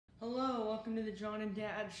welcome to the John and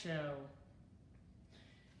Dad Show.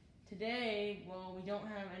 Today, well, we don't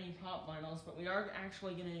have any pop vinyls, but we are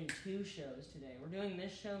actually going to do two shows today. We're doing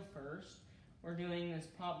this show first. We're doing this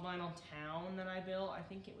pop vinyl town that I built. I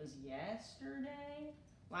think it was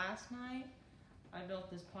last night, I built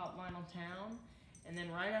this pop vinyl town. And then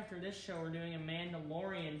right after this show, we're doing a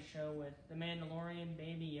Mandalorian show with the Mandalorian,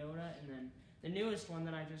 Baby Yoda, and then the newest one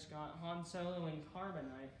that I just got, Han Solo and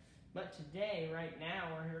Carbonite. But today, right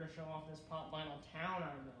now, we're here to show off this pop vinyl town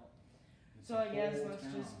I built. So I guess let's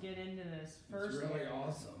just get into this first It's really area.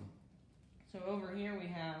 awesome. So over here we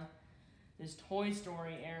have this Toy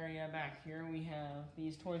Story area. Back here we have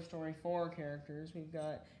these Toy Story 4 characters. We've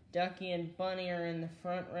got Ducky and Bunny are in the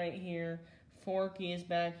front right here. Forky is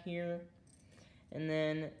back here. And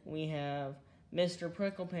then we have Mr.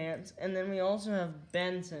 Pricklepants. And then we also have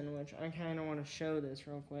Benson, which I kind of want to show this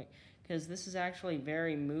real quick, because this is actually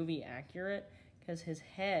very movie accurate, because his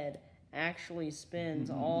head actually spins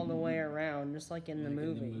all the way around, just like in the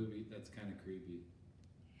movie. In the movie, that's kind of creepy.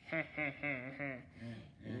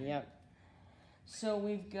 Yep. So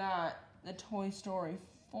we've got the Toy Story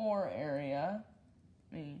 4 area.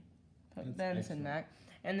 Let me put Benson back.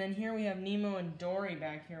 And then here we have Nemo and Dory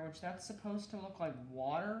back here, which that's supposed to look like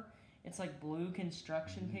water. It's like blue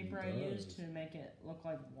construction paper I used to make it look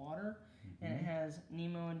like water. And it has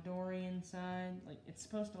Nemo and Dory inside. Like, it's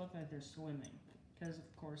supposed to look like they're swimming, because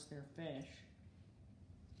of course they're fish.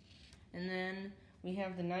 And then we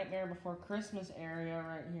have the Nightmare Before Christmas area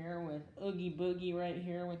right here with Oogie Boogie right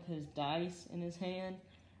here with his dice in his hand.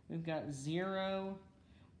 We've got Zero.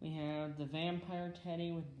 We have the Vampire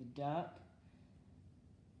Teddy with the duck.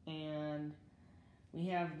 And we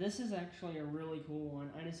have, this is actually a really cool one.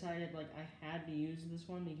 I decided like I had to use this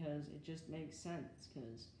one because it just makes sense,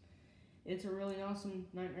 because it's a really awesome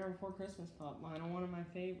Nightmare Before Christmas pop vinyl, one of my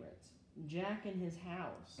favorites. Jack in His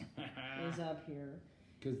House is up here.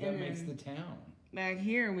 Because that makes the town. Back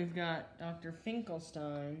here we've got Dr.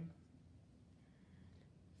 Finkelstein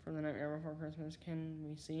from the Nightmare Before Christmas. Can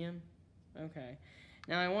we see him? Okay.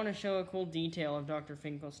 Now I want to show a cool detail of Dr.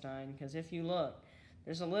 Finkelstein, because if you look,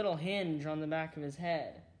 there's a little hinge on the back of his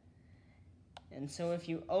head. And so if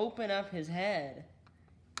you open up his head,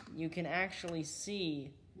 you can actually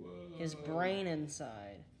see his brain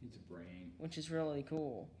inside. He's a brain. Which is really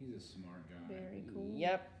cool. He's a smart guy. Very cool.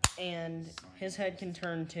 Yep, and his head can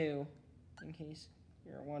turn too, in case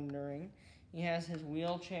you're wondering. He has his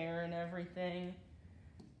wheelchair and everything.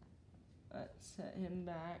 Let's set him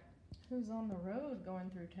back. Who's on the road going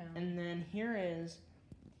through town? And then here's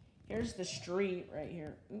the street right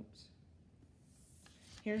here. Oops.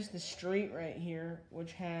 Here's the street right here,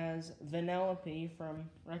 which has Vanellope from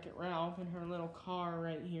Wreck-It Ralph in her little car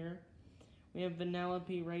right here. We have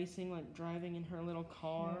Vanellope racing, like driving in her little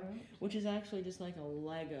car, which is actually just like a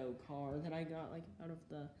Lego car that I got like out of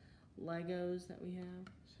the Legos that we have.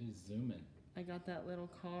 She's zooming. I got that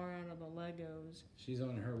little car out of the Legos. She's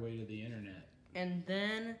on her way to the internet. And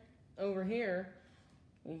then over here,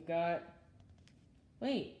 we've got,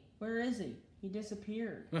 wait, where is he? He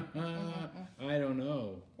disappeared. I don't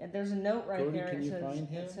know. And there's a note right Cody, there. can you find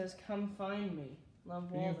him? It says, "Come find me, love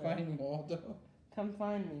Can Waldo." you find Waldo? Come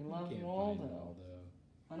find me, love We can't Waldo. find Waldo.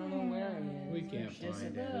 I don't know where he is. We can't find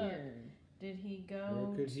him. Disappeared. Did he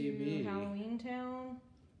go Where could he be? Halloween Town?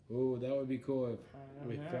 Oh, that would be cool if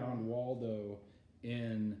we found Waldo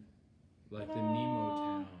in like the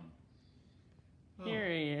Nemo town. Here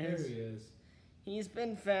he is. There he is. He's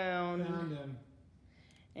been found. Found him.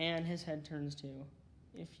 And his head turns too,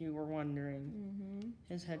 if you were wondering.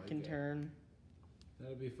 His head can turn.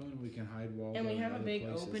 That'll be fun. We can hide Waldo. And we have a in big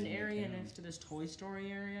other places open in the area town. next to this Toy Story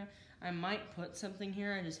area. I might put something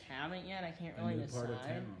here. I just haven't yet. I can't really A new decide. part of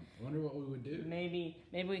town. I wonder what we would do. Maybe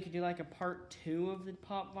we could do like a part 2 of the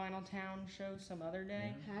Pop Vinyl Town show some other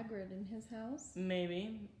day. Hagrid in his house?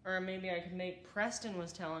 Maybe. Or maybe I could make, Preston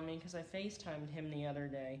was telling me, because I FaceTimed him the other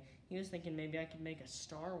day, he was thinking maybe I could make a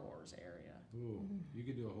Star Wars area. Ooh, you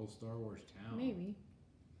could do a whole Star Wars town. Maybe.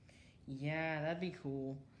 Yeah, that'd be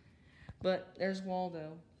cool. But there's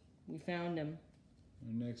Waldo. We found him.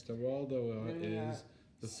 And next to Waldo Then we is got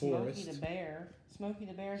the Smokey forest. the Bear. Smokey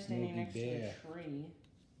the Bear standing Smokey next Bear. to a tree.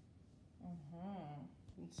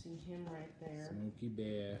 You can see him right there. Smokey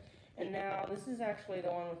Bear. And now, this is actually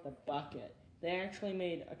the one with the bucket. They actually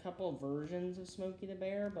made a couple versions of Smokey the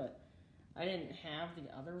Bear, but I didn't have the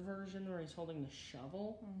other version where he's holding the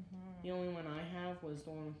shovel. The only one I have was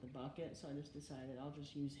the one with the bucket, so I just decided I'll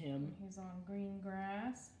just use him. He's on green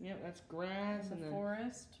grass. Yep, that's grass. In and the then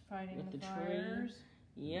forest, fighting with the the fires.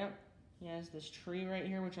 tree. Yep. He has this tree right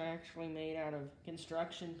here, which I actually made out of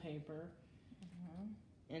construction paper.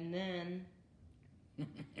 And then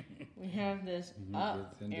We have this Mhm, up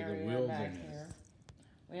gets into the area back wilderness. here.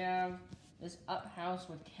 We have this up house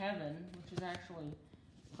with Kevin, which is actually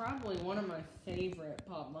probably one of my favorite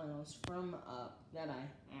pop vinyls from Up that I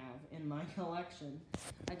have in my collection.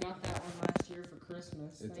 I got that one last year for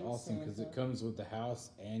Christmas. It's Thanks, awesome because Santa. it comes with the house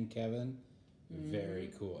and Kevin. Very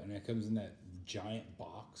Mhm. cool. And it comes in that giant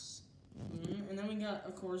box. And then we got,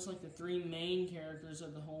 of course, like the three main characters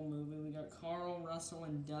of the whole movie. We got Carl, Russell,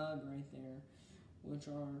 and Doug right there, which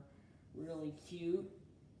are really cute.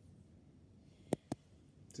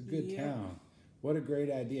 It's a good town. What a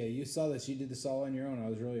great idea. You saw this. You did this all on your own. I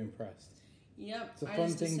was really impressed. Yep. It's a fun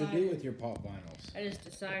thing to do with your pop vinyls. I just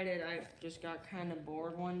decided I just got kind of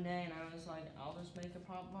bored one day, and I was like, I'll just make a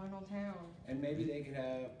pop vinyl town. And maybe they could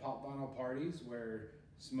have pop vinyl parties where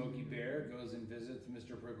Smokey Bear goes and visits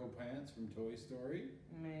Mr. Pricklepants from Toy Story.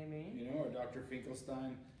 Maybe. You know, or Dr.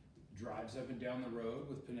 Finkelstein drives up and down the road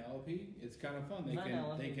with Penelope. It's kind of fun.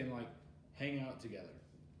 They can like hang out together.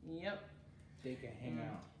 Yep. They can hang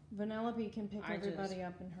out. Vanellope can pick everybody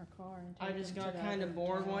up in her car. And take I just them got to kind of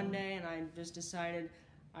bored town. one day, and I just decided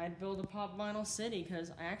I'd build a pop vinyl city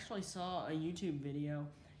because I actually saw a YouTube video.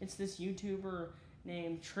 It's this YouTuber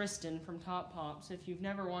named Tristan from Top Pops. If you've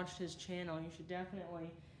never watched his channel, you should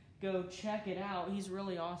definitely go check it out. He's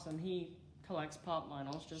really awesome. He collects pop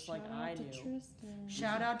vinyls just like I do. Tristan.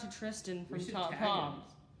 Shout out to Tristan from Top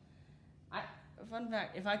Pops. Fun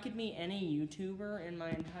fact, if I could meet any YouTuber in my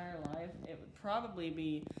entire life, it would probably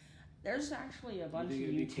be... There's actually a bunch of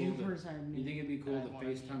YouTubers I've met. You think it'd be cool to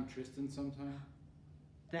FaceTime Tristan sometime?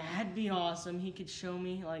 That'd be awesome. He could show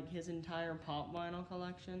me like his entire pop vinyl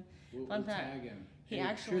collection. We'll tag him.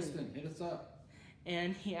 Tristan, hit us up.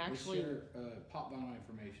 And he actually... We'll share pop vinyl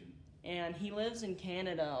information. And he lives in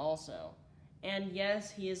Canada also. And yes,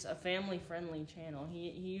 he is a family-friendly channel. He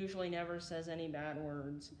usually never says any bad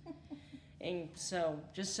words. And so,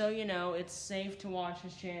 just so you know, it's safe to watch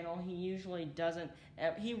his channel. He usually doesn't...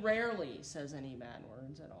 He rarely says any bad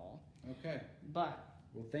words at all. Okay. But...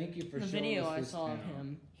 Well, thank you for the showing video us I this saw town. of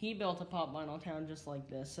him, he built a pop vinyl town just like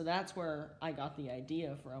this. So that's where I got the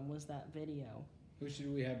idea from, was that video. Who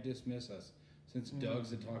should we have dismiss us? Since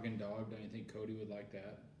Doug's a talking dog, don't you think Cody would like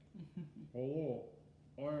that? Hello,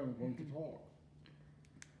 I am going to talk.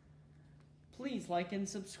 Please like and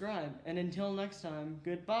subscribe. And until next time,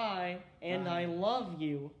 goodbye. And Bye. I love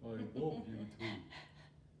you. I love you too.